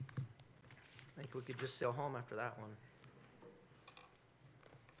I think we could just sail home after that one.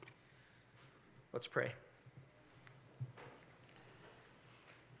 Let's pray.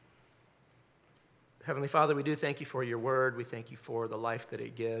 Heavenly Father, we do thank you for your word. We thank you for the life that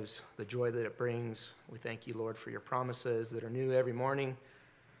it gives, the joy that it brings. We thank you, Lord, for your promises that are new every morning.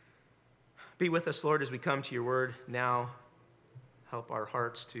 Be with us, Lord, as we come to your word now. Help our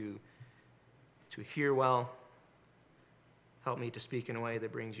hearts to hear well. Help me to speak in a way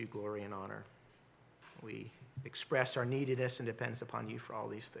that brings you glory and honor. We express our neediness and dependence upon you for all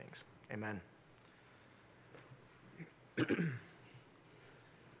these things. Amen.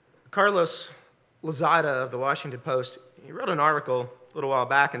 Carlos Lozada of the Washington Post, he wrote an article a little while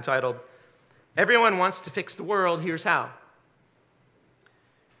back entitled, "Everyone Wants to Fix the World, Here's How."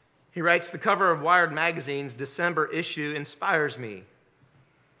 He writes, "The cover of Wired magazine's December issue inspires me,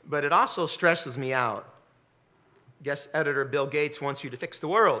 but it also stresses me out. Guest editor Bill Gates wants you to fix the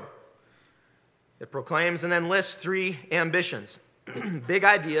world. It proclaims and then lists 3 ambitions: big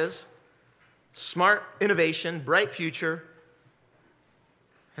ideas, smart innovation, bright future.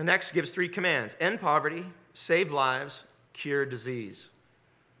 And next gives 3 commands: end poverty, save lives, cure disease."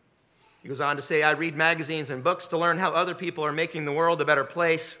 He goes on to say, "I read magazines and books to learn how other people are making the world a better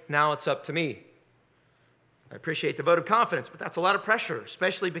place. Now it's up to me. I appreciate the vote of confidence, but that's a lot of pressure,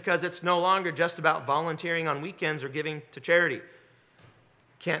 especially because it's no longer just about volunteering on weekends or giving to charity.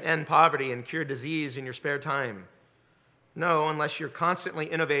 Can't end poverty and cure disease in your spare time. No, unless you're constantly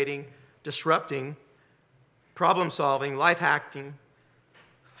innovating, disrupting, problem-solving, life-hacking,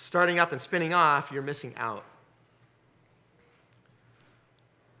 starting up and spinning off, you're missing out."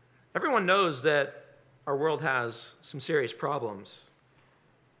 Everyone knows that our world has some serious problems,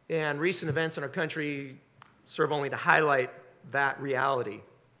 and recent events in our country serve only to highlight that reality.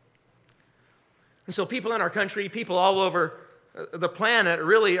 And so people in our country, people all over the planet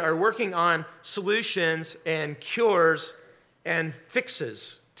really are working on solutions and cures and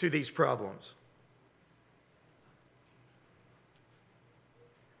fixes to these problems.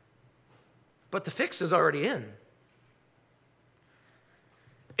 But the fix is already in.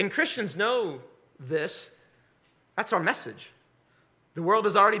 And Christians know this. That's our message. The world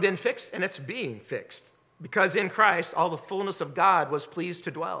has already been fixed, and it's being fixed. Because in Christ, all the fullness of God was pleased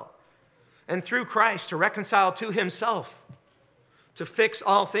to dwell. And through Christ, to reconcile to himself, to fix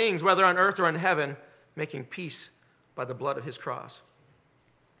all things, whether on earth or in heaven, making peace by the blood of his cross.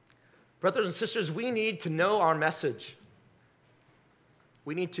 Brothers and sisters, we need to know our message.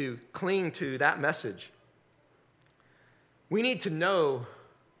 We need to cling to that message. We need to know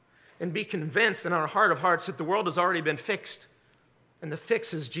and be convinced in our heart of hearts that the world has already been fixed, and the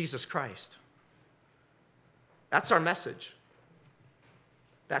fix is Jesus Christ. That's our message.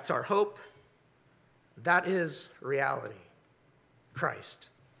 That's our hope. That is reality. Christ.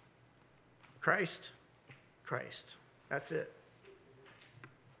 Christ. Christ. That's it.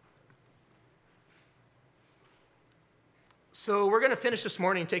 So we're going to finish this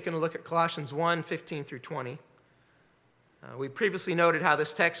morning taking a look at Colossians 1:15 through 20. We previously noted how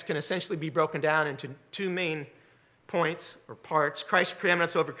this text can essentially be broken down into 2 main points or parts: Christ's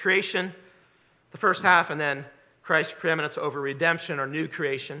preeminence over creation, the first half, and then Christ's preeminence over redemption or new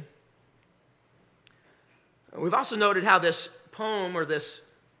creation. We've also noted how this poem or this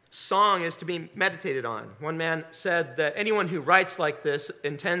song is to be meditated on. One man said that anyone who writes like this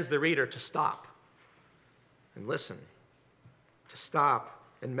intends the reader to stop and listen, to stop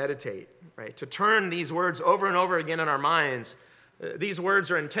and meditate, right? To turn these words over and over again in our minds. These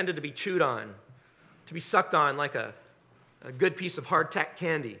words are intended to be chewed on, to be sucked on like a good piece of hardtack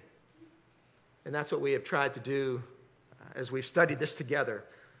candy. And that's what we have tried to do as we've studied this together.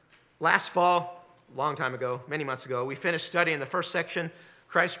 Last fall, a long time ago, many months ago, we finished studying the first section,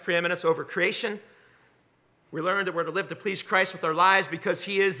 Christ's preeminence over creation. We learned that we're to live to please Christ with our lives because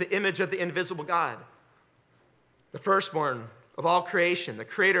he is the image of the invisible God, the firstborn of all creation, the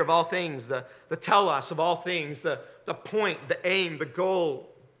creator of all things, the telos of all things, the point, the aim, the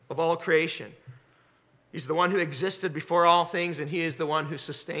goal of all creation. He's the one who existed before all things, and he is the one who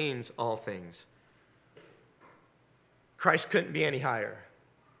sustains all things. Christ couldn't be any higher.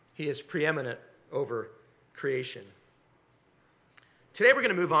 He is preeminent over creation. Today we're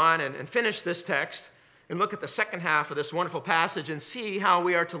going to move on and finish this text and look at the second half of this wonderful passage and see how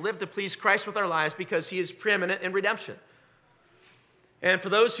we are to live to please Christ with our lives because he is preeminent in redemption. And for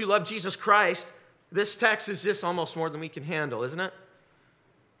those who love Jesus Christ, this text is just almost more than we can handle, isn't it?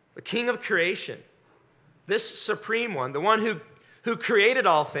 The King of creation, this supreme one, the one who created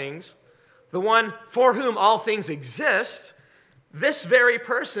all things, the one for whom all things exist, this very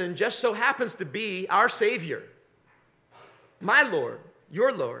person just so happens to be our Savior, my Lord,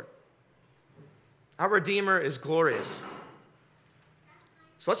 your Lord. Our Redeemer is glorious.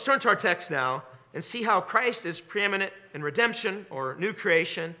 So let's turn to our text now and see how Christ is preeminent in redemption or new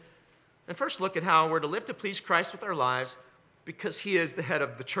creation. And first look at how we're to live to please Christ with our lives because he is the head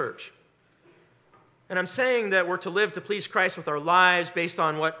of the church. And I'm saying that we're to live to please Christ with our lives based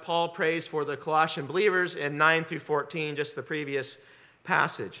on what Paul prays for the Colossian believers in 9 through 14, just the previous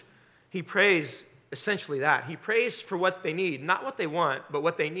passage. He prays essentially that. He prays for what they need, not what they want, but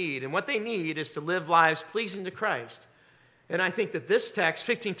what they need. And what they need is to live lives pleasing to Christ. And I think that this text,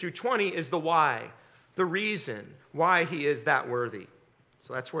 15 through 20, is the why, the reason why he is that worthy.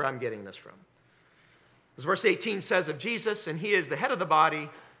 So that's where I'm getting this from. As verse 18 says of Jesus, and he is the head of the body,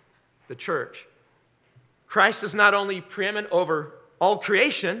 the church. Christ is not only preeminent over all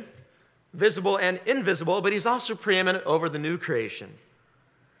creation, visible and invisible, but he's also preeminent over the new creation.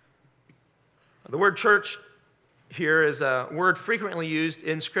 The word church here is a word frequently used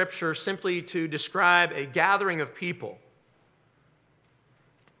in Scripture simply to describe a gathering of people.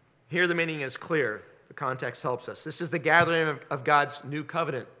 Here the meaning is clear. The context helps us. This is the gathering of God's new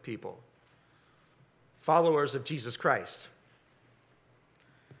covenant people, followers of Jesus Christ.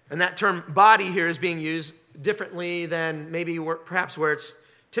 And that term body here is being used differently than maybe perhaps where it's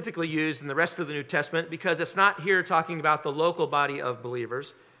typically used in the rest of the New Testament, because it's not here talking about the local body of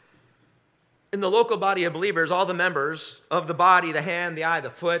believers. In the local body of believers, all the members of the body, the hand, the eye, the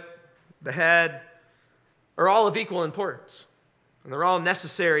foot, the head, are all of equal importance. And they're all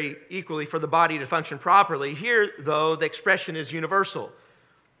necessary equally for the body to function properly. Here, though, the expression is universal.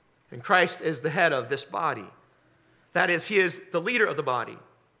 And Christ is the head of this body. That is, he is the leader of the body.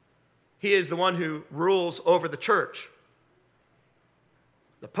 He is the one who rules over the church.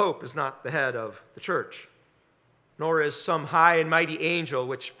 The Pope is not the head of the church, nor is some high and mighty angel,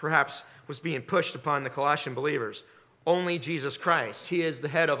 which perhaps was being pushed upon the Colossian believers. Only Jesus Christ. He is the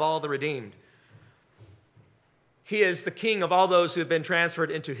head of all the redeemed. He is the king of all those who have been transferred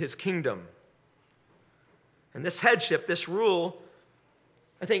into his kingdom. And this headship, this rule,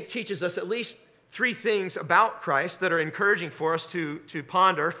 I think teaches us at least three things about Christ that are encouraging for us to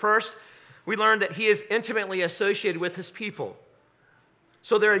ponder. First, we learn that he is intimately associated with his people.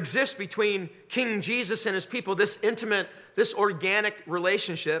 So there exists between King Jesus and his people this intimate, this organic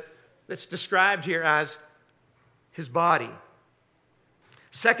relationship that's described here as his body.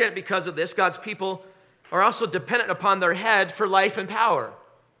 Second, because of this, God's people are also dependent upon their head for life and power.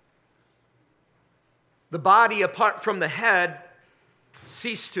 The body, apart from the head,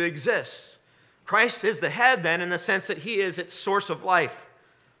 ceased to exist. Christ is the head, then, in the sense that he is its source of life.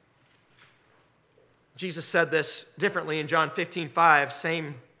 Jesus said this differently in John 15:5,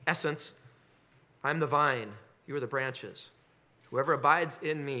 same essence. I'm the vine, you are the branches. Whoever abides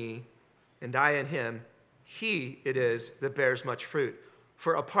in me and I in him, he it is that bears much fruit.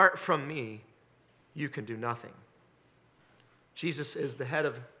 For apart from me, you can do nothing. Jesus is the head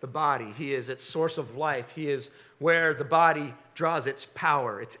of the body. He is its source of life. He is where the body draws its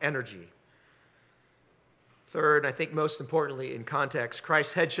power, its energy. Third, and I think most importantly in context,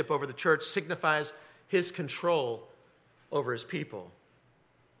 Christ's headship over the church signifies his control over his people.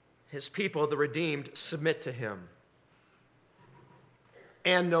 His people, the redeemed, submit to him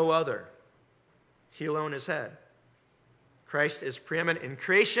and no other. He alone is head. Christ is preeminent in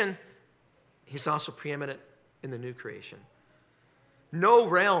creation. He's also preeminent in the new creation. No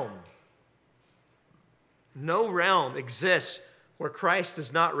realm exists where Christ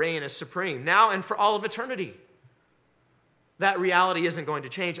does not reign as supreme, now and for all of eternity. That reality isn't going to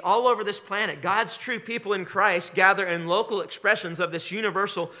change. All over this planet, God's true people in Christ gather in local expressions of this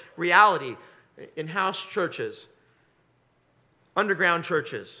universal reality in house churches, underground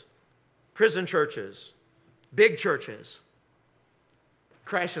churches, prison churches, big churches.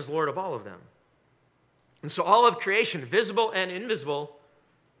 Christ is Lord of all of them. And so all of creation, visible and invisible,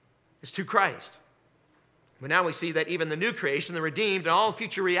 is to Christ. But now we see that even the new creation, the redeemed, and all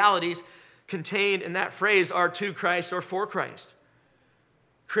future realities contained in that phrase are to Christ or for Christ.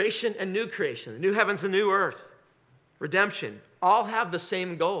 Creation and new creation, the new heavens and new earth, redemption, all have the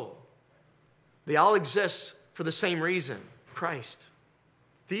same goal. They all exist for the same reason, Christ.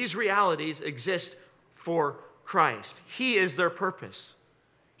 These realities exist for Christ. He is their purpose.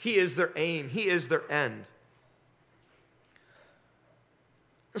 He is their aim. He is their end.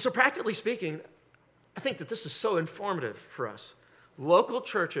 And so practically speaking, I think that this is so informative for us. Local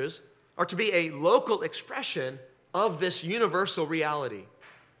churches are to be a local expression of this universal reality.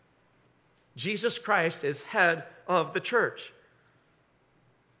 Jesus Christ is head of the church.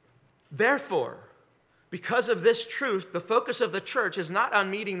 Therefore, because of this truth, the focus of the church is not on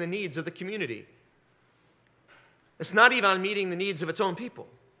meeting the needs of the community. It's not even on meeting the needs of its own people.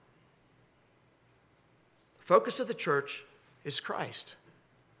 The focus of the church is Christ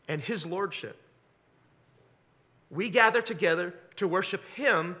and his lordship. We gather together to worship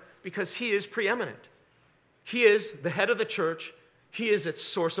him because he is preeminent. He is the head of the church. He is its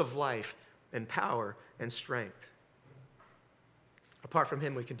source of life and power and strength. Apart from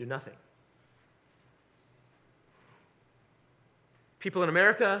him, we can do nothing. People in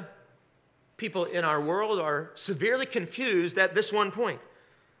America, people in our world are severely confused at this one point.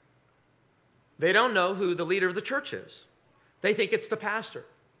 They don't know who the leader of the church is. They think it's the pastor,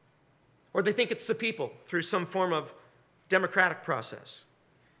 or they think it's the people through some form of democratic process.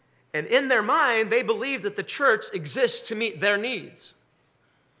 And in their mind, they believe that the church exists to meet their needs,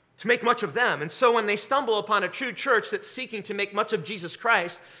 to make much of them. And so when they stumble upon a true church that's seeking to make much of Jesus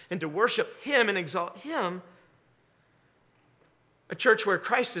Christ and to worship him and exalt him, a church where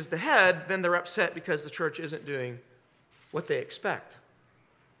Christ is the head, then they're upset because the church isn't doing what they expect,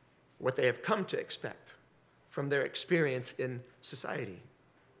 what they have come to expect from their experience in society.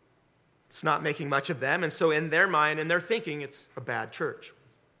 It's not making much of them, and so in their mind, in their thinking, it's a bad church.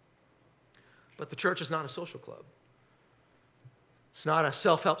 But the church is not a social club. It's not a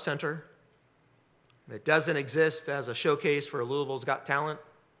self-help center. It doesn't exist as a showcase for Louisville's Got Talent.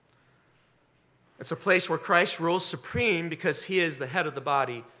 It's a place where Christ rules supreme because he is the head of the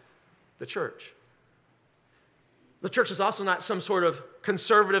body, the church. The church is also not some sort of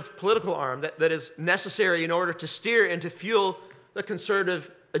conservative political arm that is necessary in order to steer and to fuel the conservative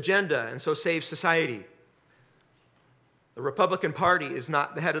agenda and so save society. The Republican Party is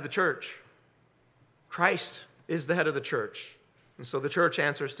not the head of the church. Christ is the head of the church, and so the church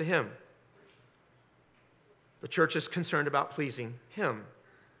answers to him. The church is concerned about pleasing him.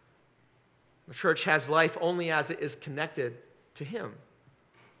 The church has life only as it is connected to him.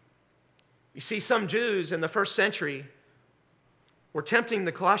 You see, some Jews in the first century were tempting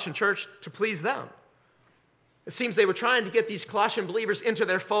the Colossian church to please them. It seems they were trying to get these Colossian believers into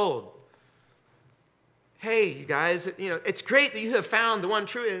their fold. Hey, you guys, it's great that you have found the one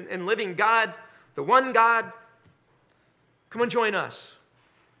true and living God, the one God. Come and join us.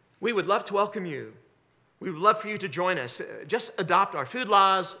 We would love to welcome you. We would love for you to join us. Just adopt our food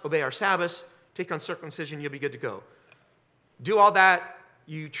laws, obey our Sabbaths, take on circumcision, you'll be good to go. Do all that,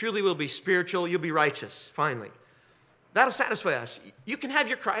 you truly will be spiritual, you'll be righteous, finally. That'll satisfy us. You can have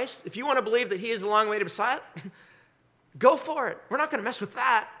your Christ. If you want to believe that he is the long way to Messiah, go for it. We're not going to mess with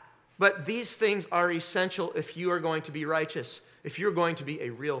that. But these things are essential if you are going to be righteous, if you're going to be a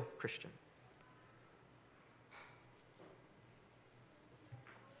real Christian.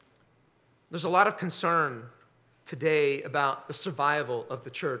 There's a lot of concern today about the survival of the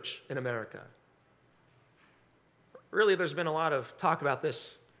church in America. Really, there's been a lot of talk about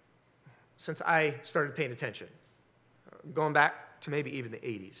this since I started paying attention, going back to maybe even the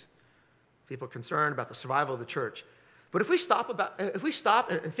 80s. People are concerned about the survival of the church. But if we stop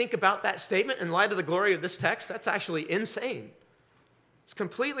and think about that statement in light of the glory of this text, that's actually insane. It's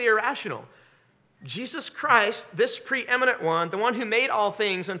completely irrational. Jesus Christ, this preeminent one, the one who made all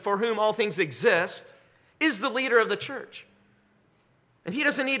things and for whom all things exist, is the leader of the church. And he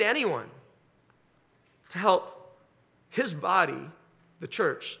doesn't need anyone to help his body, the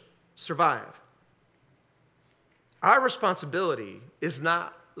church, survive. Our responsibility is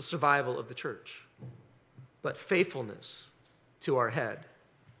not the survival of the church, but faithfulness to our head.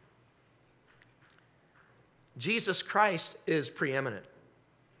 Jesus Christ is preeminent.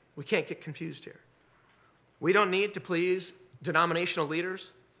 We can't get confused here. We don't need to please denominational leaders,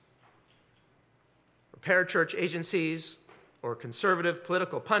 or parachurch agencies, or conservative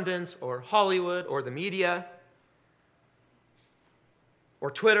political pundits, or Hollywood, or the media, or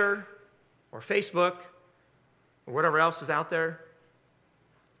Twitter, or Facebook, or whatever else is out there.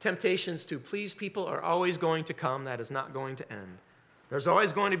 Temptations to please people are always going to come. That is not going to end. There's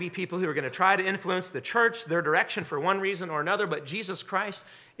always going to be people who are going to try to influence the church, their direction for one reason or another, but Jesus Christ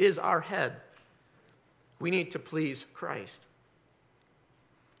is our head. We need to please Christ.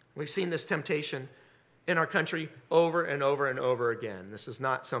 We've seen this temptation in our country over and over and over again. This is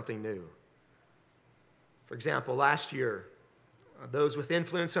not something new. For example, last year, those with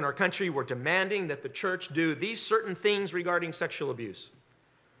influence in our country were demanding that the church do these certain things regarding sexual abuse.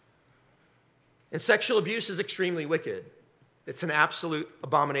 And sexual abuse is extremely wicked. It's an absolute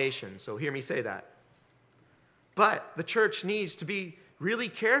abomination, so hear me say that. But the church needs to be really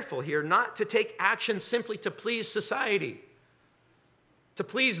careful here not to take action simply to please society, to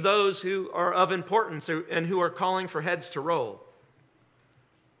please those who are of importance and who are calling for heads to roll.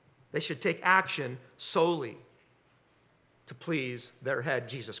 They should take action solely to please their head,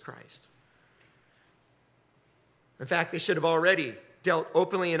 Jesus Christ. In fact, they should have already dealt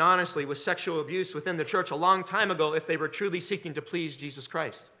openly and honestly with sexual abuse within the church a long time ago if they were truly seeking to please Jesus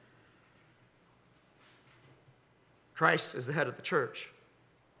Christ. Christ is the head of the church.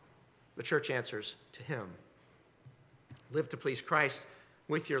 The church answers to him. Live to please Christ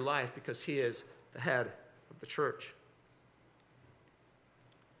with your life because he is the head of the church.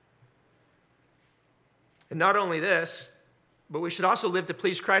 And not only this, but we should also live to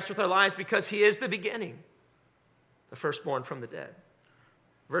please Christ with our lives because he is the beginning, the firstborn from the dead.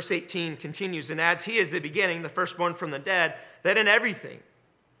 Verse 18 continues and adds, he is the beginning, the firstborn from the dead, that in everything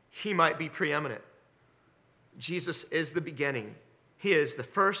he might be preeminent. Jesus is the beginning. He is the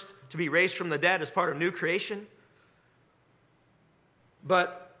first to be raised from the dead as part of new creation.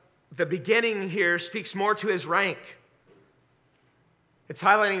 But the beginning here speaks more to his rank. It's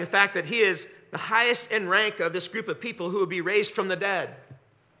highlighting the fact that he is the highest in rank of this group of people who will be raised from the dead.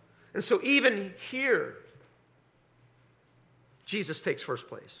 And so even here, Jesus takes first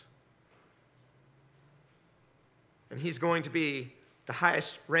place. And he's going to be the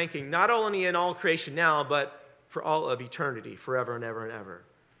highest ranking, not only in all creation now, but for all of eternity, forever and ever and ever.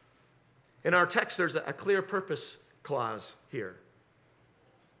 In our text, there's a clear purpose clause here.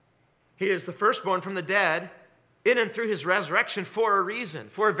 He is the firstborn from the dead in and through his resurrection for a reason,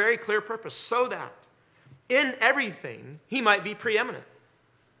 for a very clear purpose, so that in everything he might be preeminent.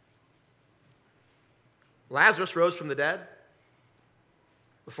 Lazarus rose from the dead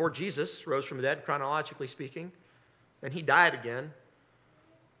before Jesus rose from the dead, chronologically speaking, and he died again.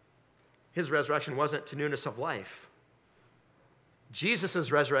 His resurrection wasn't to newness of life.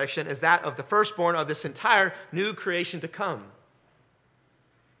 Jesus' resurrection is that of the firstborn of this entire new creation to come.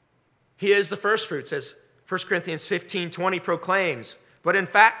 He is the firstfruits, as 1 Corinthians 15:20 proclaims. But in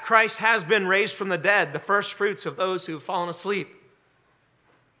fact, Christ has been raised from the dead, the firstfruits of those who have fallen asleep.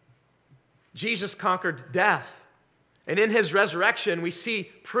 Jesus conquered death. And in his resurrection, we see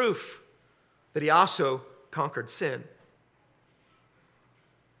proof that he also conquered sin.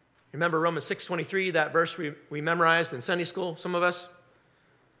 Remember Romans 6:23, that verse we memorized in Sunday school, some of us?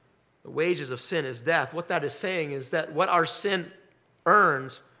 The wages of sin is death. What that is saying is that what our sin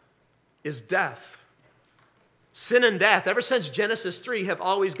earns is death. Sin and death, ever since Genesis 3, have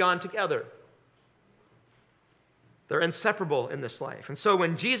always gone together. They're inseparable in this life. And so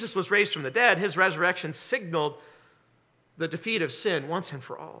when Jesus was raised from the dead, his resurrection signaled the defeat of sin once and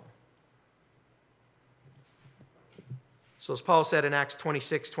for all. So as Paul said in Acts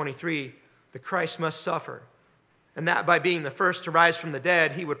 26:23, the Christ must suffer, and that by being the first to rise from the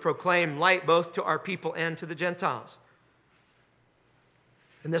dead, he would proclaim light both to our people and to the Gentiles.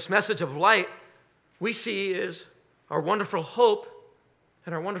 And this message of light we see is our wonderful hope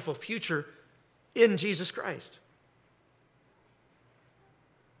and our wonderful future in Jesus Christ.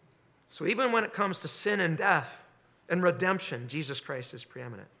 So even when it comes to sin and death and redemption, Jesus Christ is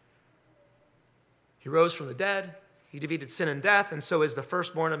preeminent. He rose from the dead. He defeated sin and death, and so is the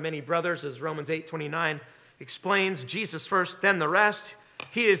firstborn of many brothers, as Romans 8:29 explains. Jesus first, then the rest.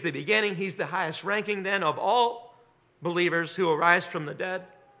 He is the beginning. He's the highest ranking then of all believers who will rise from the dead.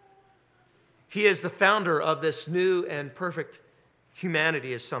 He is the founder of this new and perfect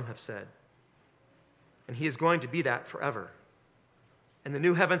humanity, as some have said. And he is going to be that forever. And the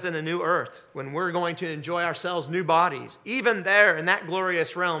new heavens and the new earth, when we're going to enjoy ourselves new bodies, even there in that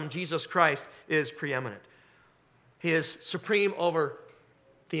glorious realm, Jesus Christ is preeminent. He is supreme over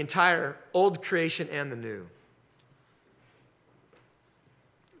the entire old creation and the new.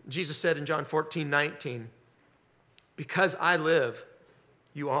 Jesus said in John 14:19, because I live,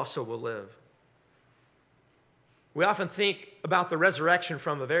 you also will live. We often think about the resurrection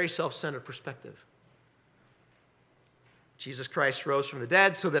from a very self-centered perspective. Jesus Christ rose from the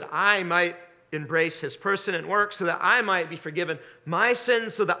dead so that I might embrace his person and work, so that I might be forgiven my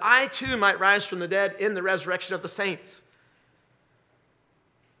sins, so that I too might rise from the dead in the resurrection of the saints.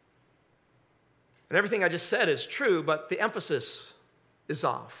 And everything I just said is true, but the emphasis is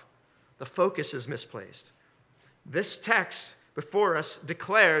off. The focus is misplaced. This text before us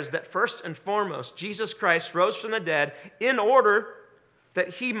declares that first and foremost, Jesus Christ rose from the dead in order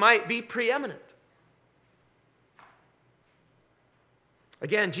that he might be preeminent.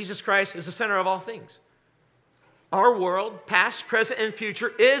 Again, Jesus Christ is the center of all things. Our world, past, present, and future,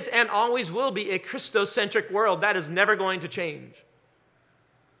 is and always will be a Christocentric world. That is never going to change.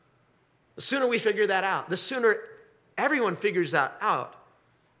 The sooner we figure that out, the sooner everyone figures that out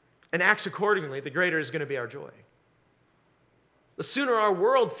and acts accordingly, the greater is going to be our joy. The sooner our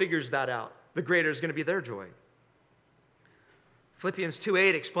world figures that out, the greater is going to be their joy. Philippians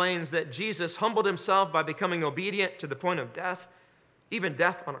 2:8 explains that Jesus humbled himself by becoming obedient to the point of death, even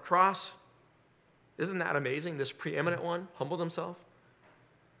death on a cross. Isn't that amazing? This preeminent one humbled himself.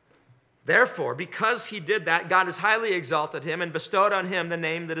 Therefore, because he did that, God has highly exalted him and bestowed on him the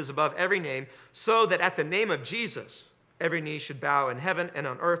name that is above every name, so that at the name of Jesus, every knee should bow in heaven and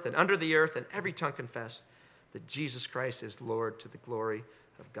on earth and under the earth, and every tongue confess that Jesus Christ is Lord, to the glory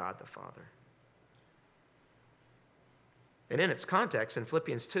of God the Father. And in its context, in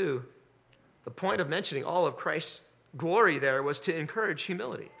Philippians 2, the point of mentioning all of Christ's glory there was to encourage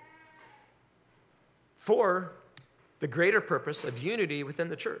humility for the greater purpose of unity within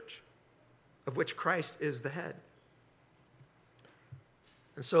the church, of which Christ is the head.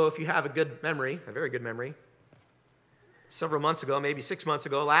 And so if you have a good memory, a very good memory, several months ago, maybe 6 months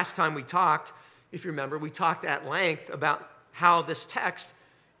ago, last time we talked, if you remember, we talked at length about how this text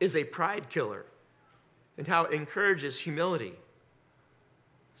is a pride killer and how it encourages humility.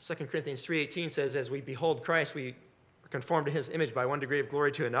 2 Corinthians 3:18 says, as we behold Christ, we are conformed to his image by one degree of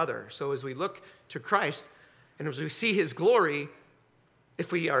glory to another. So as we look to Christ and as we see his glory,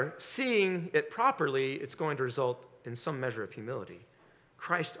 if we are seeing it properly, it's going to result in some measure of humility.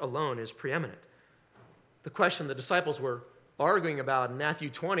 Christ alone is preeminent. The question the disciples were arguing about in Matthew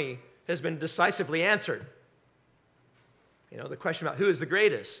 20 has been decisively answered. The question about who is the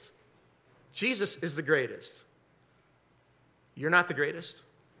greatest. Jesus is the greatest. You're not the greatest.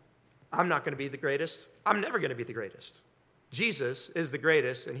 I'm not going to be the greatest. I'm never going to be the greatest. Jesus is the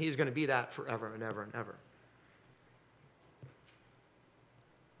greatest, and he's going to be that forever and ever and ever.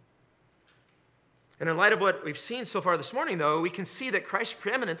 And in light of what we've seen so far this morning, though, we can see that Christ's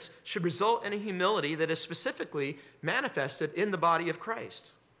preeminence should result in a humility that is specifically manifested in the body of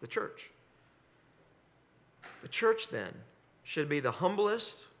Christ, the church. The church, then, should be the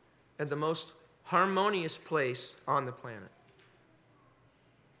humblest and the most harmonious place on the planet.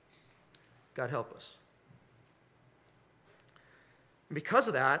 God help us. And because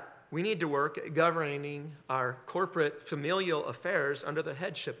of that, we need to work at governing our corporate familial affairs under the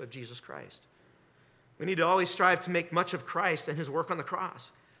headship of Jesus Christ. We need to always strive to make much of Christ and his work on the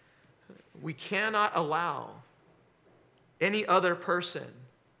cross. We cannot allow any other person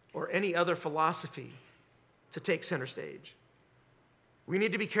or any other philosophy to take center stage. We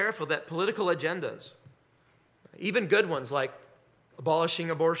need to be careful that political agendas, even good ones like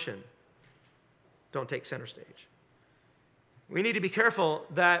abolishing abortion, don't take center stage. We need to be careful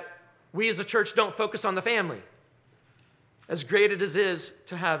that we as a church don't focus on the family, as great as it is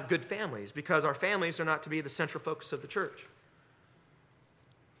to have good families, because our families are not to be the central focus of the church.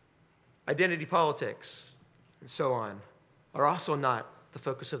 Identity politics and so on are also not the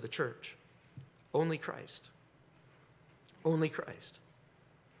focus of the church. Only Christ. Only Christ.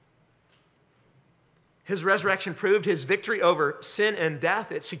 His resurrection proved his victory over sin and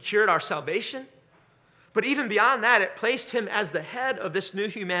death. It secured our salvation. But even beyond that, it placed him as the head of this new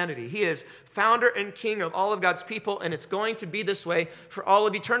humanity. He is founder and king of all of God's people, and it's going to be this way for all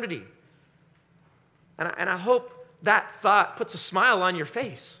of eternity. And I hope that thought puts a smile on your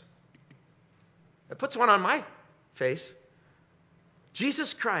face. It puts one on my face.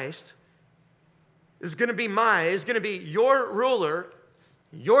 Jesus Christ is going to be your ruler,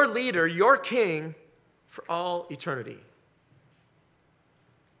 your leader, your king for all eternity.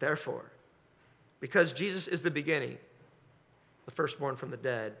 Therefore, because Jesus is the beginning, the firstborn from the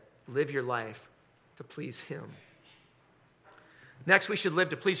dead, live your life to please him. Next, we should live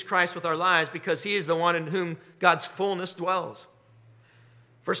to please Christ with our lives because he is the one in whom God's fullness dwells.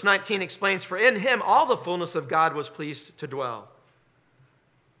 Verse 19 explains, for in him all the fullness of God was pleased to dwell.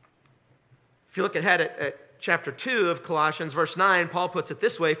 If you look ahead at chapter 2 of Colossians, verse 9, Paul puts it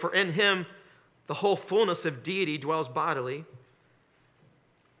this way, for in him the whole fullness of deity dwells bodily.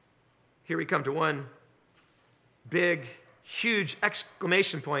 Here we come to one big, huge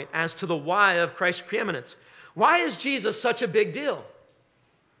exclamation point as to the why of Christ's preeminence. Why is Jesus such a big deal?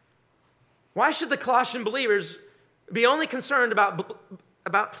 Why should the Colossian believers be only concerned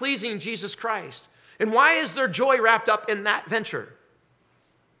about pleasing Jesus Christ? And why is their joy wrapped up in that venture?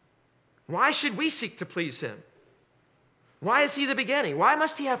 Why should we seek to please him? Why is he the beginning? Why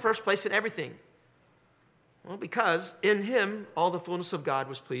must he have first place in everything? Well, because in him all the fullness of God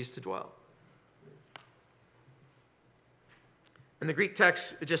was pleased to dwell. In the Greek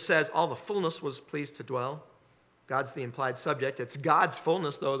text, it just says all the fullness was pleased to dwell. God's the implied subject. It's God's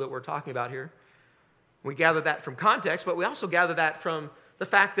fullness, though, that we're talking about here. We gather that from context, but we also gather that from the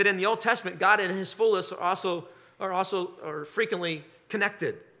fact that in the Old Testament, God and his fullness are frequently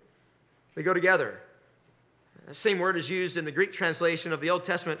connected. They go together. The same word is used in the Greek translation of the Old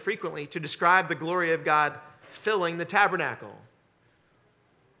Testament frequently to describe the glory of God filling the tabernacle.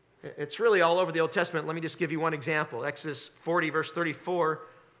 It's really all over the Old Testament. Let me just give you one example. Exodus 40, verse 34,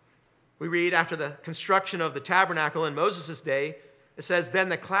 we read, after the construction of the tabernacle in Moses' day, it says, "Then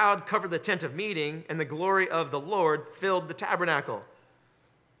the cloud covered the tent of meeting, and the glory of the Lord filled the tabernacle,"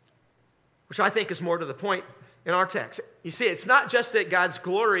 which I think is more to the point in our text. You see, it's not just that God's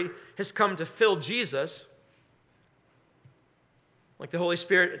glory has come to fill Jesus, like the Holy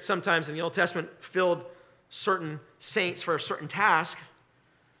Spirit sometimes in the Old Testament filled certain saints for a certain task.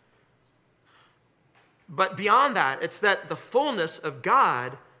 But beyond that, it's that the fullness of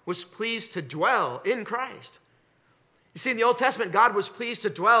God was pleased to dwell in Christ. You see, in the Old Testament, God was pleased to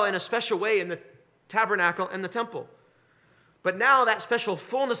dwell in a special way in the tabernacle and the temple. But now that special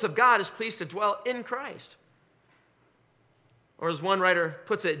fullness of God is pleased to dwell in Christ. Or as one writer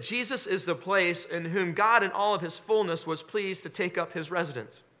puts it, Jesus is the place in whom God in all of his fullness was pleased to take up his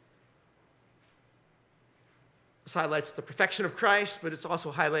residence. This highlights the perfection of Christ, but it's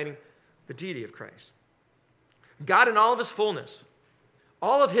also highlighting the deity of Christ. God in all of his fullness,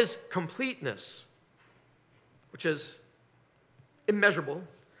 all of his completeness, which is immeasurable,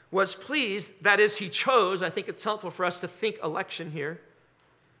 was pleased, that is, he chose, I think it's helpful for us to think election here,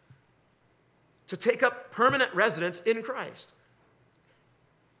 to take up permanent residence in Christ.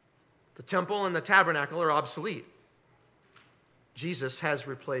 The temple and the tabernacle are obsolete. Jesus has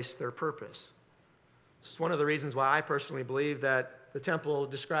replaced their purpose. This is one of the reasons why I personally believe that the temple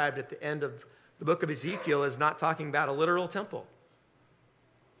described at the end of the book of Ezekiel is not talking about a literal temple.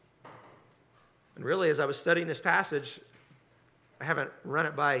 And really, as I was studying this passage, I haven't run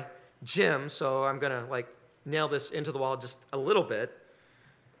it by Jim, so I'm going to nail this into the wall just a little bit.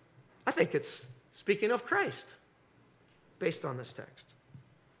 I think it's speaking of Christ based on this text.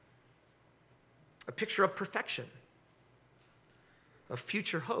 A picture of perfection, of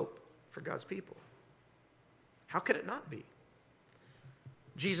future hope for God's people. How could it not be?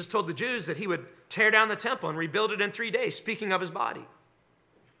 Jesus told the Jews that he would tear down the temple and rebuild it in 3 days, speaking of his body.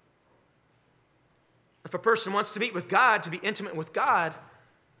 If a person wants to meet with God, to be intimate with God,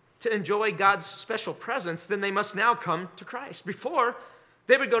 to enjoy God's special presence, then they must now come to Christ. Before,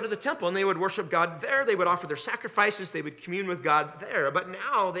 they would go to the temple and they would worship God there. They would offer their sacrifices. They would commune with God there. But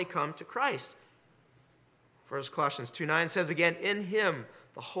now they come to Christ. For as Colossians 2:9 says again, in him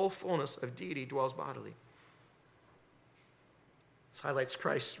the whole fullness of deity dwells bodily. This highlights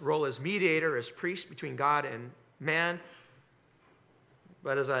Christ's role as mediator, as priest between God and man.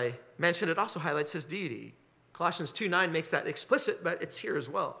 But as I mentioned, it also highlights his deity. Colossians 2:9 makes that explicit, but it's here as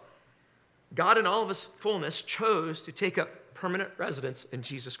well. God in all of his fullness chose to take up permanent residence in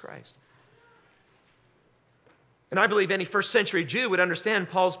Jesus Christ. And I believe any first century Jew would understand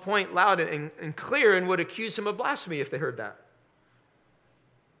Paul's point loud and clear and would accuse him of blasphemy if they heard that.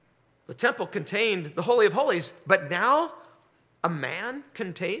 The temple contained the Holy of Holies, but now a man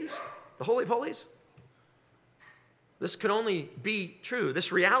contains the Holy of Holies? This can only be true.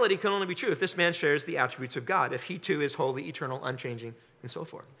 This reality can only be true if this man shares the attributes of God, if he too is holy, eternal, unchanging, and so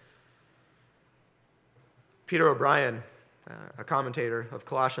forth. Peter O'Brien, a commentator of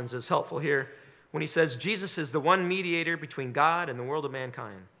Colossians, is helpful here when he says, Jesus is the one mediator between God and the world of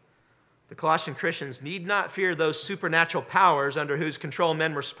mankind. The Colossian Christians need not fear those supernatural powers under whose control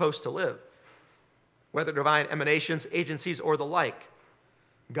men were supposed to live, whether divine emanations, agencies, or the like.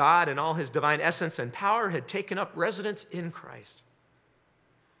 God in all his divine essence and power had taken up residence in Christ.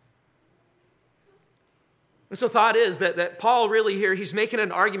 And so thought is that Paul really here, he's making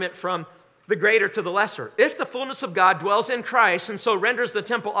an argument from the greater to the lesser. If the fullness of God dwells in Christ and so renders the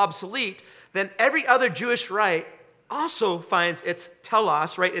temple obsolete, then every other Jewish rite also finds its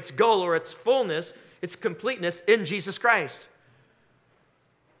telos, right, its goal or its fullness, its completeness in Jesus Christ.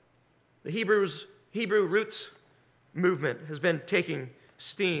 The Hebrew Roots movement has been taking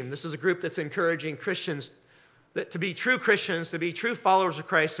steam. This is a group that's encouraging Christians that to be true Christians, to be true followers of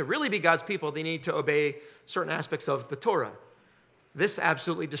Christ, to really be God's people, they need to obey certain aspects of the Torah. This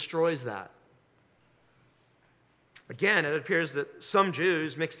absolutely destroys that. Again, it appears that some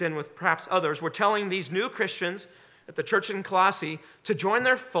Jews, mixed in with perhaps others, were telling these new Christians at the church in Colossae to join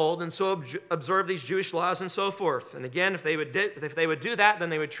their fold and so observe these Jewish laws and so forth. And again, if they would do that, then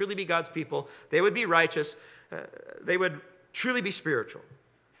they would truly be God's people. They would be righteous. They would truly be spiritual.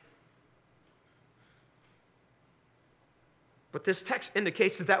 But this text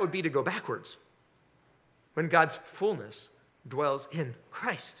indicates that would be to go backwards when God's fullness dwells in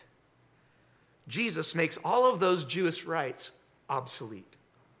Christ. Jesus makes all of those Jewish rites obsolete.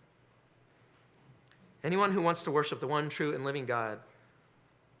 Anyone who wants to worship the one true and living God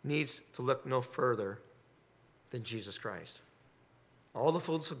needs to look no further than Jesus Christ. All the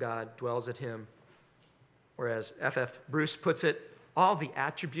fullness of God dwells in him. Whereas F.F. Bruce puts it, all the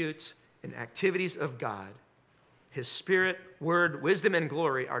attributes and activities of God, his spirit, word, wisdom, and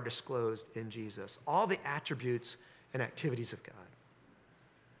glory are disclosed in Jesus. All the attributes and activities of God.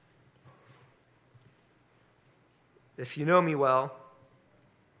 If you know me well,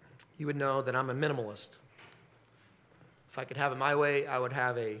 you would know that I'm a minimalist. If I could have it my way, I would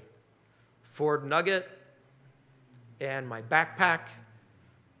have a Ford Nugget and my backpack,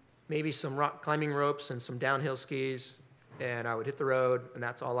 maybe some rock climbing ropes and some downhill skis, and I would hit the road, and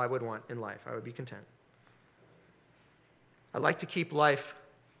that's all I would want in life. I would be content. I like to keep life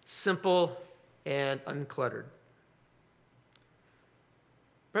simple and uncluttered.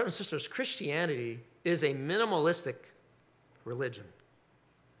 Brothers and sisters, Christianity is a minimalistic religion.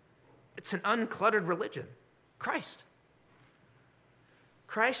 It's an uncluttered religion. Christ.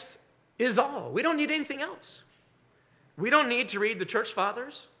 Christ is all. We don't need anything else. We don't need to read the church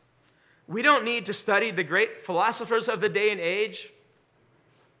fathers. We don't need to study the great philosophers of the day and age,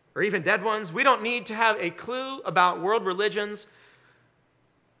 or even dead ones. We don't need to have a clue about world religions.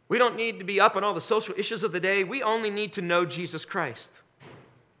 We don't need to be up on all the social issues of the day. We only need to know Jesus Christ.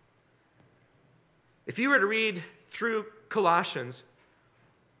 If you were to read through Colossians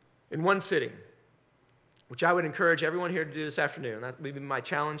in one sitting, which I would encourage everyone here to do this afternoon, that would be my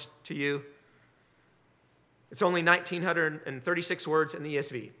challenge to you. It's only 1,936 words in the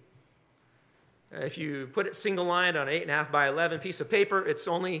ESV. If you put it single line on an 8.5 by 11 piece of paper, it's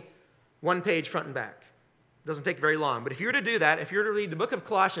only one page front and back. It doesn't take very long. But if you were to do that, if you were to read the book of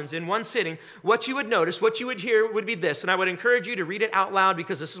Colossians in one sitting, what you would notice, what you would hear would be this. And I would encourage you to read it out loud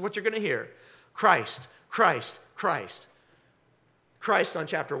because this is what you're going to hear. Christ, Christ, Christ. Christ on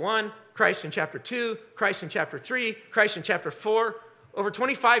chapter 1, Christ in chapter 2, Christ in chapter 3, Christ in chapter 4. Over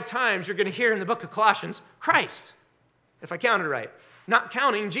 25 times you're going to hear in the book of Colossians, Christ, if I counted right. Not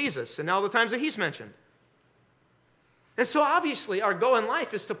counting Jesus and all the times that he's mentioned. And so obviously our goal in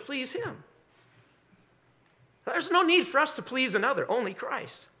life is to please him. There's no need for us to please another, only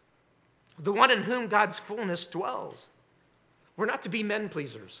Christ, the one in whom God's fullness dwells. We're not to be men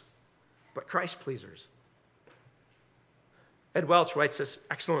pleasers, but Christ pleasers. Ed Welch writes this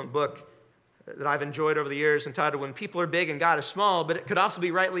excellent book that I've enjoyed over the years entitled When People Are Big and God is Small, but it could also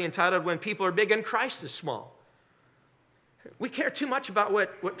be rightly entitled When People Are Big and Christ is Small. We care too much about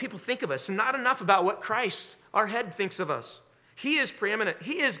what people think of us and not enough about what Christ, our head, thinks of us. He is preeminent.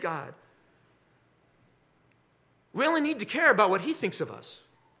 He is God. We only need to care about what he thinks of us,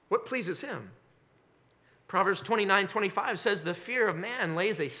 what pleases him. Proverbs 29:25 says, the fear of man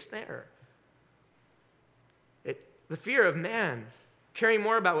lays a snare. The fear of man, caring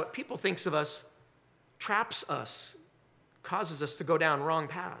more about what people thinks of us, traps us, causes us to go down wrong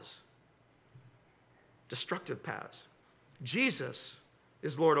paths, destructive paths. Jesus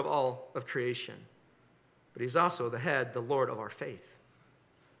is Lord of all of creation, but he's also the head, the Lord of our faith.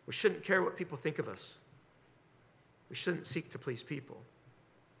 We shouldn't care what people think of us. We shouldn't seek to please people.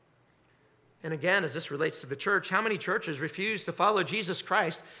 And again, as this relates to the church, how many churches refuse to follow Jesus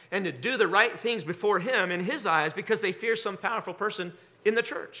Christ and to do the right things before him in his eyes because they fear some powerful person in the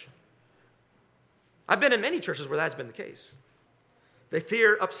church? I've been in many churches where that's been the case. They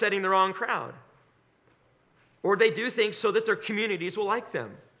fear upsetting the wrong crowd. Or they do things so that their communities will like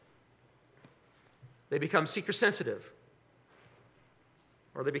them. They become seeker sensitive.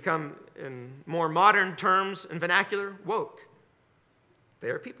 Or they become, in more modern terms and vernacular, woke. They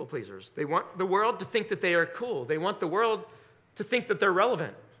are people pleasers. They want the world to think that they are cool. They want the world to think that they're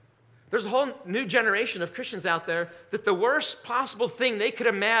relevant. There's a whole new generation of Christians out there that the worst possible thing they could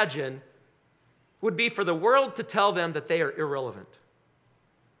imagine would be for the world to tell them that they are irrelevant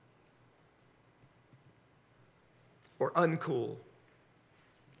or uncool.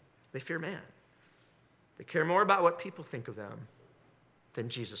 They fear man. They care more about what people think of them than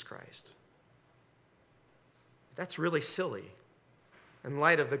Jesus Christ. That's really silly in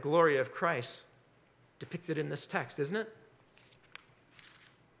light of the glory of Christ depicted in this text, isn't it?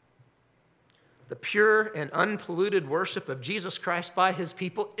 The pure and unpolluted worship of Jesus Christ by his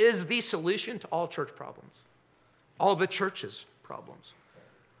people is the solution to all church problems, all the church's problems.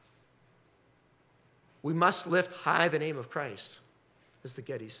 We must lift high the name of Christ, as the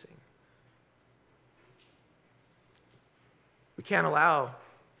Gettys sing. We can't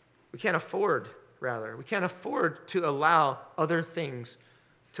afford to allow other things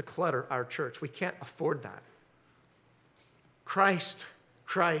to clutter our church. We can't afford that. Christ,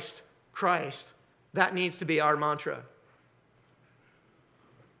 Christ, Christ. That needs to be our mantra.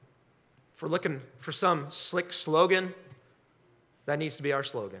 If we're looking for some slick slogan, that needs to be our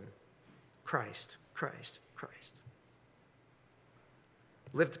slogan. Christ, Christ, Christ.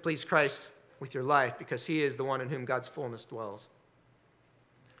 Live to please Christ with your life because he is the one in whom God's fullness dwells.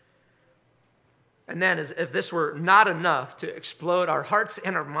 And then, as if this were not enough to explode our hearts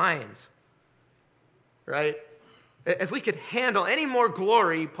and our minds, right? If we could handle any more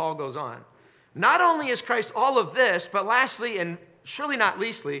glory, Paul goes on, Not only is Christ all of this, but lastly, and surely not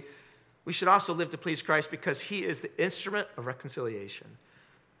leastly, we should also live to please Christ because he is the instrument of reconciliation.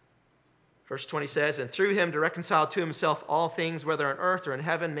 Verse 20 says, and through him to reconcile to himself all things, whether on earth or in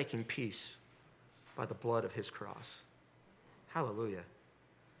heaven, making peace by the blood of his cross. Hallelujah.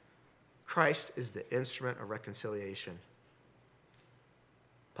 Christ is the instrument of reconciliation.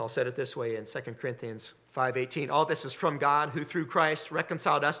 Paul said it this way in 2 Corinthians 5:18. All this is from God, who through Christ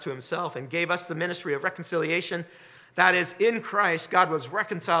reconciled us to himself and gave us the ministry of reconciliation. That is, in Christ, God was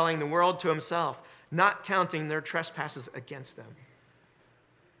reconciling the world to himself, not counting their trespasses against them.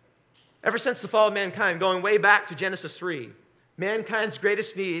 Ever since the fall of mankind, going way back to Genesis 3, mankind's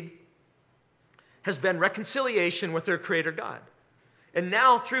greatest need has been reconciliation with their Creator God. And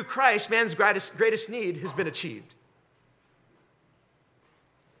now, through Christ, man's greatest need has been achieved.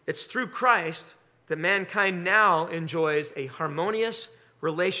 It's through Christ that mankind now enjoys a harmonious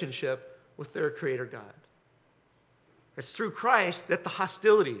relationship with their Creator God. It's through Christ that the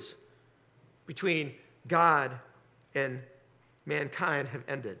hostilities between God and mankind have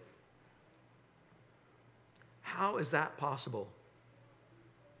ended. How is that possible?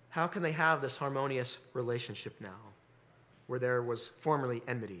 How can they have this harmonious relationship now, where there was formerly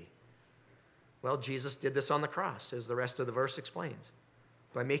enmity? Well, Jesus did this on the cross, as the rest of the verse explains.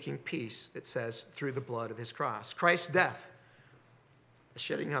 By making peace, it says, through the blood of his cross. Christ's death, the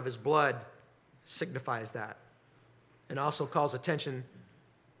shedding of his blood, signifies that, and also calls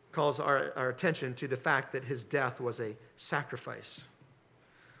our attention to the fact that his death was a sacrifice.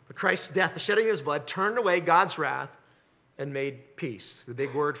 But Christ's death, the shedding of his blood, turned away God's wrath and made peace. The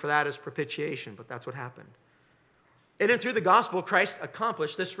big word for that is propitiation, but that's what happened. In and through the gospel, Christ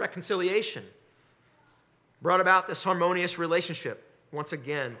accomplished this reconciliation, brought about this harmonious relationship, once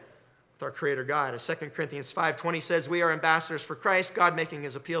again, with our Creator God. As 2 Corinthians 5:20 says, we are ambassadors for Christ, God making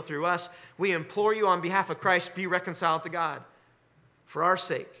his appeal through us. We implore you on behalf of Christ, be reconciled to God. For our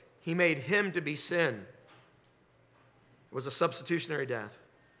sake, he made him to be sin. It was a substitutionary death.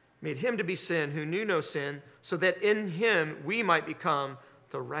 Made him to be sin who knew no sin, so that in him we might become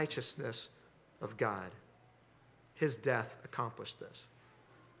the righteousness of God. His death accomplished this.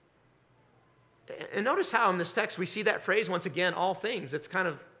 And notice how in this text we see that phrase once again, all things. It's kind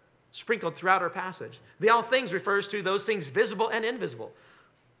of sprinkled throughout our passage. The all things refers to those things visible and invisible.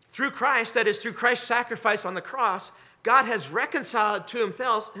 Through Christ, that is through Christ's sacrifice on the cross, God has reconciled to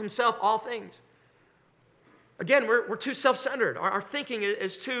himself all things. Again, we're too self-centered. Our thinking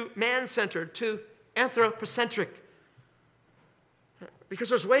is too man-centered, too anthropocentric. Because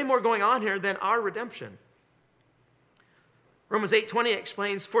there's way more going on here than our redemption. Romans 8:20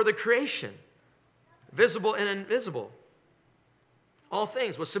 explains, for the creation, visible and invisible, all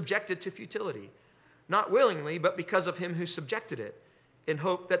things was subjected to futility, not willingly, but because of him who subjected it, in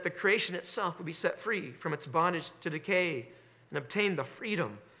hope that the creation itself would be set free from its bondage to decay and obtain the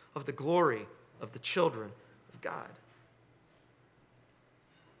freedom of the glory of the children of God.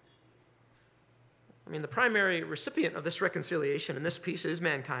 I mean, the primary recipient of this reconciliation in this piece is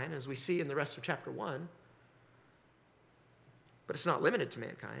mankind, as we see in the rest of chapter 1. But it's not limited to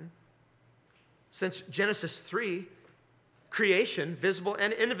mankind. Since Genesis 3, creation, visible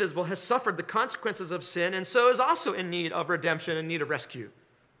and invisible, has suffered the consequences of sin and so is also in need of redemption, in need of rescue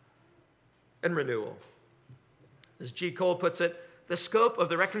and renewal. As G. Cole puts it, the scope of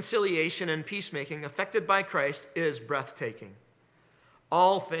the reconciliation and peacemaking effected by Christ is breathtaking.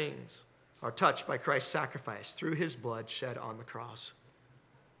 All things are touched by Christ's sacrifice through his blood shed on the cross.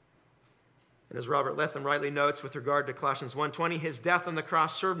 And as Robert Letham rightly notes with regard to Colossians 1:20, his death on the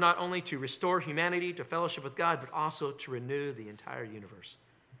cross served not only to restore humanity to fellowship with God, but also to renew the entire universe.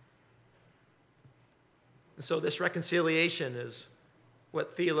 And so this reconciliation is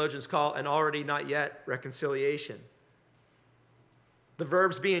what theologians call an already not yet reconciliation. The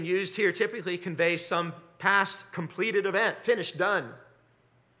verbs being used here typically convey some past completed event, finished, done.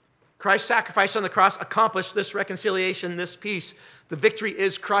 Christ's sacrifice on the cross accomplished this reconciliation, this peace. The victory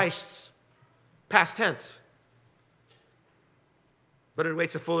is Christ's. Past tense. But it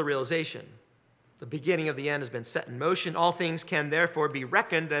awaits a fuller realization. The beginning of the end has been set in motion. All things can therefore be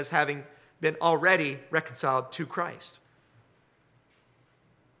reckoned as having been already reconciled to Christ.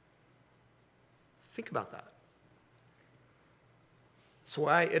 Think about that. That's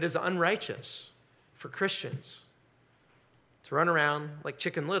why it is unrighteous for Christians to run around like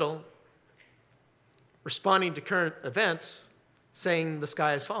Chicken Little, responding to current events, saying the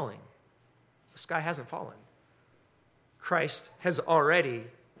sky is falling. The sky hasn't fallen. Christ has already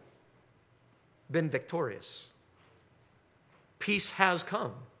been victorious. Peace has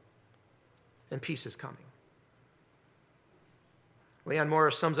come, and peace is coming. Leon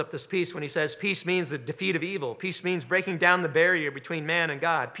Morris sums up this peace when he says, peace means the defeat of evil. Peace means breaking down the barrier between man and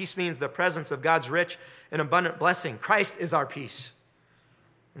God. Peace means the presence of God's rich and abundant blessing. Christ is our peace.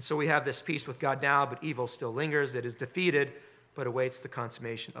 And so we have this peace with God now, but evil still lingers. It is defeated, but awaits the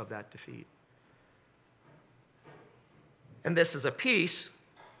consummation of that defeat. And this is a peace,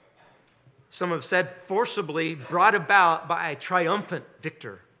 some have said, forcibly brought about by a triumphant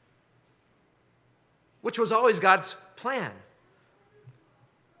victor, which was always God's plan.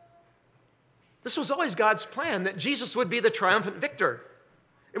 This was always God's plan, that Jesus would be the triumphant victor.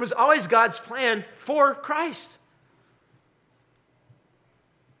 It was always God's plan for Christ.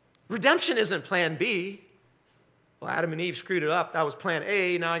 Redemption isn't plan B. Well, Adam and Eve screwed it up. That was plan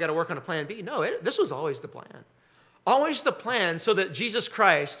A. Now I got to work on a plan B. No, this was always the plan. Always the plan so that Jesus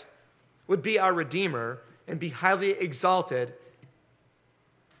Christ would be our Redeemer and be highly exalted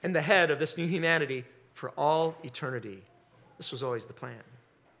and the head of this new humanity for all eternity. This was always the plan.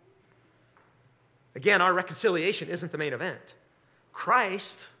 Again, our reconciliation isn't the main event.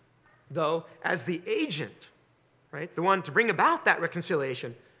 Christ, though, as the agent, right, the one to bring about that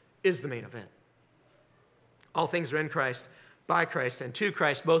reconciliation, is the main event. All things are in Christ, by Christ, and to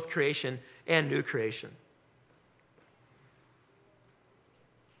Christ, both creation and new creation.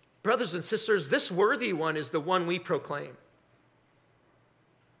 Brothers and sisters, this worthy one is the one we proclaim.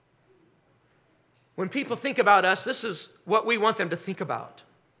 When people think about us, this is what we want them to think about,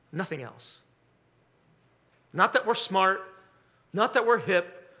 nothing else. Not that we're smart, not that we're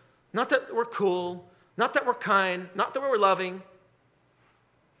hip, not that we're cool, not that we're kind, not that we're loving,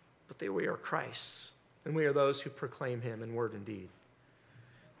 but that we are Christ's, and we are those who proclaim him in word and deed.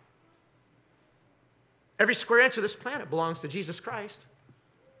 Every square inch of this planet belongs to Jesus Christ.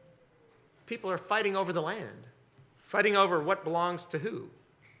 People are fighting over the land, fighting over what belongs to who.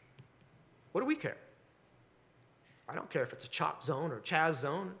 What do we care? I don't care if it's a CHOP zone or Chaz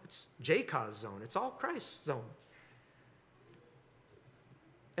zone. It's JCA's zone. It's all Christ's zone.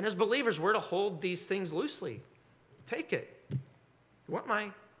 And as believers, we're to hold these things loosely. Take it. You want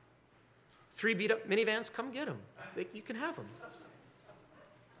my 3 beat-up minivans? Come get them. You can have them.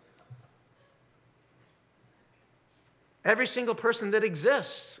 Every single person that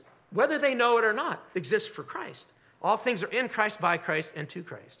exists, whether they know it or not, exists for Christ. All things are in Christ, by Christ, and to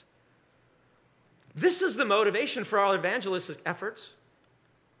Christ. This is the motivation for our evangelistic efforts.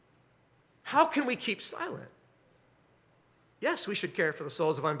 How can we keep silent? Yes, we should care for the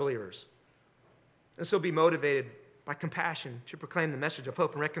souls of unbelievers, and so be motivated by compassion to proclaim the message of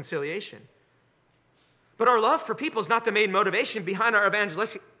hope and reconciliation. But our love for people is not the main motivation behind our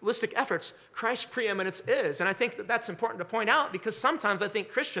evangelistic efforts. Christ's preeminence is. And I think that that's important to point out, because sometimes I think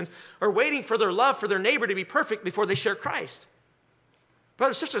Christians are waiting for their love for their neighbor to be perfect before they share Christ.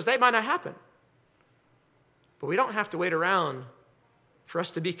 Brothers and sisters, that might not happen. But we don't have to wait around for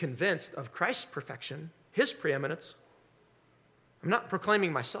us to be convinced of Christ's perfection, his preeminence. I'm not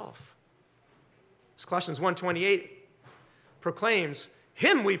proclaiming myself. As Colossians 1:28 proclaims,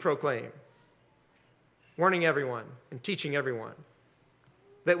 him we proclaim, warning everyone and teaching everyone,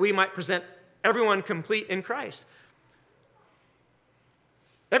 that we might present everyone complete in Christ.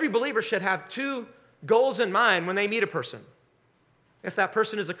 Every believer should have 2 goals in mind when they meet a person. If that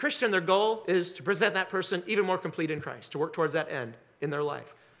person is a Christian, their goal is to present that person even more complete in Christ, to work towards that end in their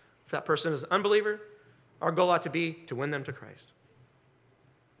life. If that person is an unbeliever, our goal ought to be to win them to Christ.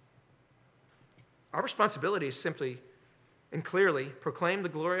 Our responsibility is simply and clearly proclaim the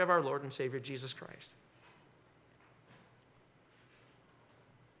glory of our Lord and Savior Jesus Christ.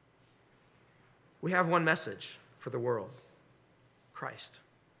 We have one message for the world: Christ.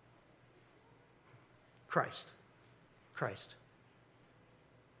 Christ. Christ.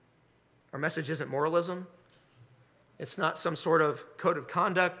 Our message isn't moralism. It's not some sort of code of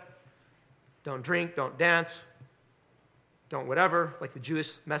conduct. Don't drink, don't dance, don't whatever, like the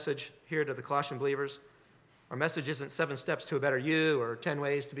Jewish message here to the Colossian believers. Our message isn't 7 steps to a better you or 10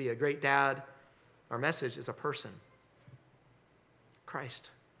 ways to be a great dad. Our message is a person.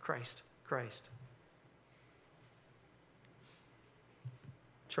 Christ, Christ, Christ.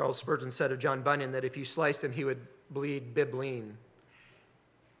 Charles Spurgeon said of John Bunyan that if you sliced him, he would bleed bibline.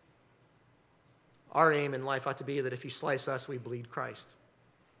 Our aim in life ought to be that if you slice us, we bleed Christ.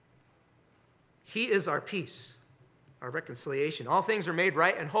 He is our peace, our reconciliation. All things are made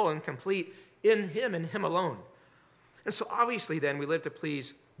right and whole and complete in him and him alone. And so obviously then we live to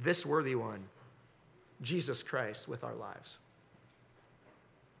please this worthy one, Jesus Christ, with our lives.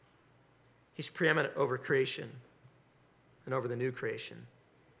 He's preeminent over creation and over the new creation.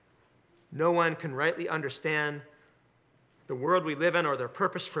 No one can rightly understand the world we live in or their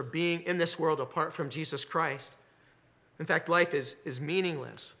purpose for being in this world apart from Jesus Christ. In fact, life is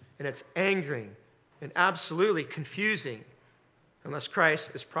meaningless, and it's angering and absolutely confusing unless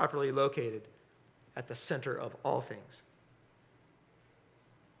Christ is properly located at the center of all things.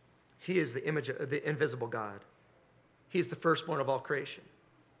 He is the image of the invisible God. He is the firstborn of all creation.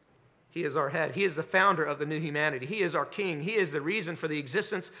 He is our head. He is the founder of the new humanity. He is our king. He is the reason for the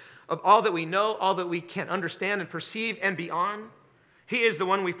existence of all that we know, all that we can understand and perceive and beyond. He is the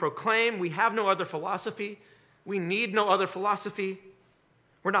one we proclaim. We have no other philosophy. We need no other philosophy.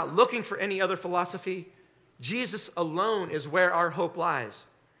 We're not looking for any other philosophy. Jesus alone is where our hope lies.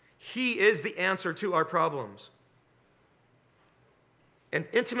 He is the answer to our problems. And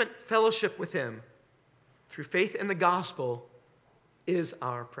intimate fellowship with him through faith in the gospel is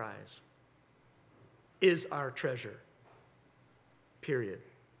our prize, is our treasure, period.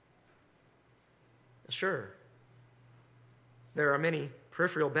 Sure, there are many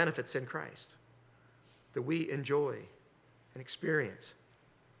peripheral benefits in Christ that we enjoy and experience,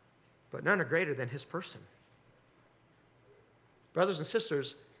 but none are greater than his person. Brothers and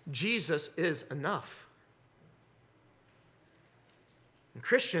sisters, Jesus is enough. And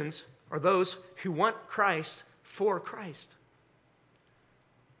Christians are those who want Christ for Christ.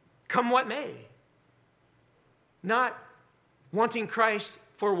 Come what may. Not wanting Christ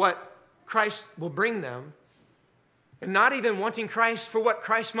for what Christ will bring them, and not even wanting Christ for what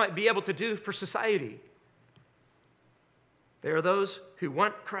Christ might be able to do for society. They are those who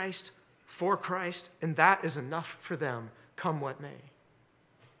want Christ for Christ, and that is enough for them, come what may.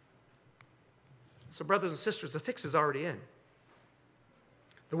 So, brothers and sisters, the fix is already in.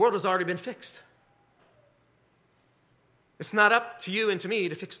 The world has already been fixed. It's not up to you and to me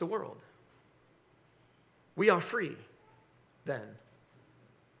to fix the world. We are free then.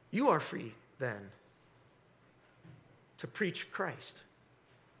 You are free then to preach Christ,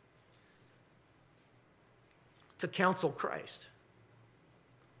 to counsel Christ,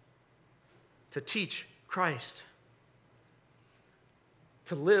 to teach Christ,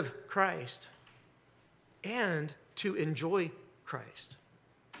 to live Christ, and to enjoy Christ.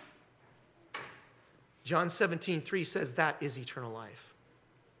 John 17:3 says that is eternal life.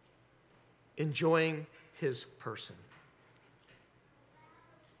 Enjoying his person.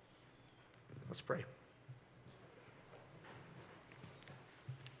 Let's pray.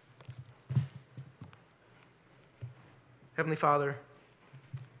 Heavenly Father,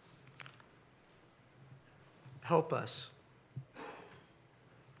 help us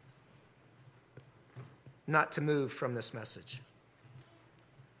not to move from this message.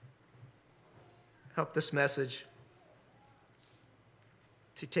 Help this message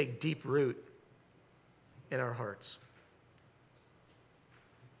to take deep root in our hearts.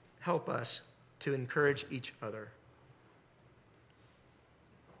 Help us to encourage each other,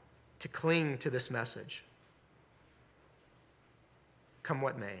 to cling to this message, come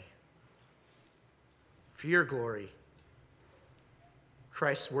what may. For your glory,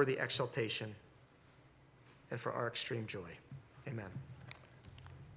 Christ's worthy exaltation, and for our extreme joy. Amen.